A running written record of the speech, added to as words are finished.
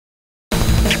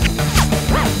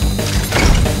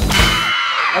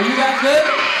Are you guys good?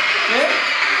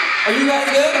 Yeah? Are you guys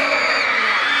good?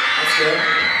 That's good.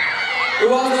 Who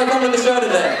else gonna come to the show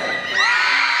today?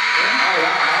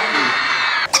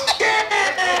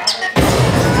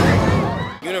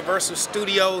 Universal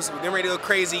Studios, we're getting ready to go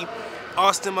crazy.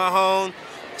 Austin Mahone,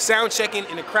 sound checking,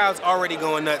 and the crowd's already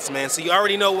going nuts, man. So you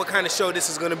already know what kind of show this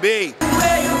is gonna be.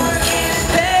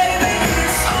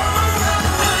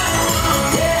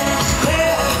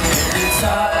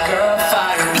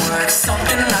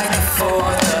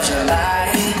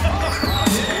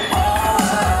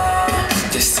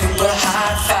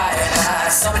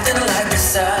 Something like the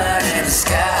sun in the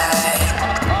sky.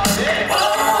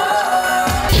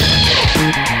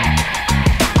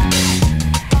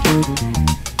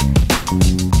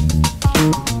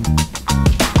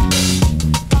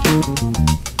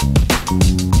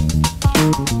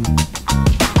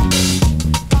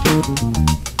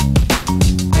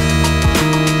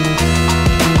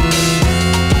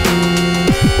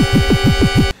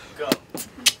 Go.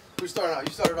 Who started off?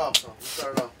 You started off, so you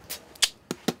started off.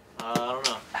 I don't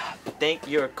know. Think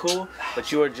you're cool,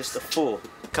 but you are just a fool.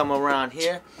 Come around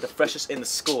here, the freshest in the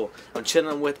school. I'm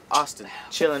chilling with Austin,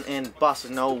 chilling in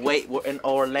Boston. No, wait, we're in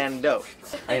Orlando.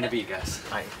 I need a beat, guys.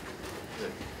 Alright.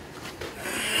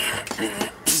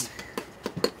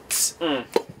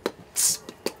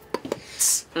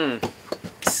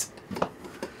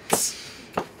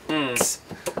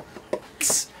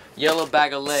 Yellow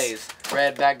bag of Lay's,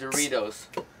 red bag Doritos.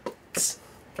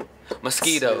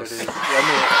 Mosquitoes.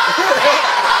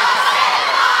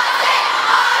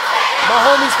 My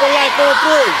homies for life on 3.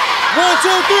 1, 2,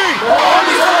 3. My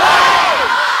homies for life.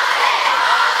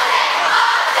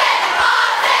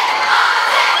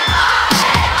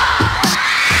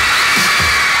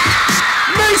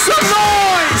 Make some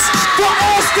noise for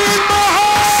Austin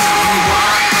Mahone.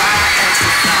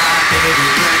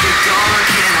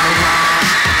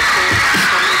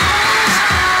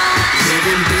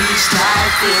 Living beach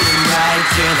life, feeling right.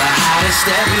 You're the hottest,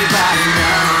 everybody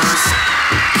knows.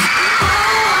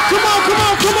 Come on, come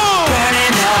on, come on!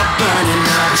 Burning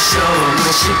up, show 'em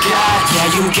what you got. Yeah,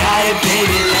 you got it,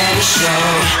 baby, let it show.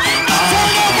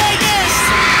 Turn up like this!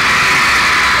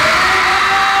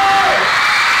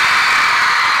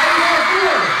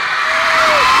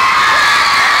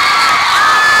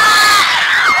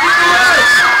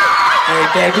 Hey,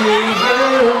 baby,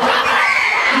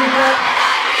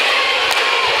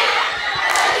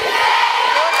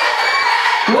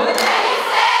 what?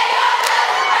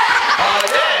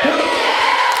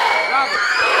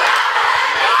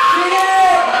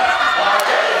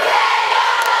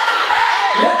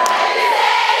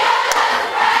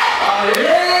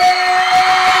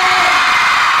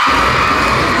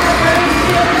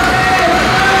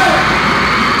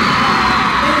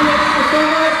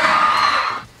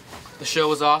 The show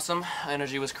was awesome.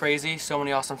 Energy was crazy. So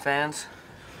many awesome fans.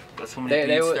 So many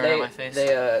beats staring at my face.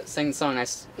 They sang the song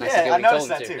nice Yeah, to get I we told noticed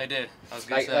them that to. too. They did. That was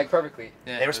good. Like perfectly.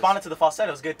 Yeah, They responded to the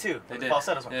falsettos good too. They The did.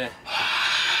 falsettos went. Yeah.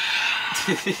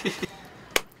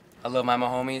 I love my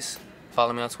Mahomies.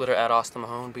 Follow me on Twitter at Austin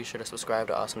Mahone. Be sure to subscribe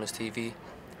to Awesomeness TV.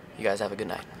 You guys have a good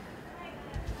night.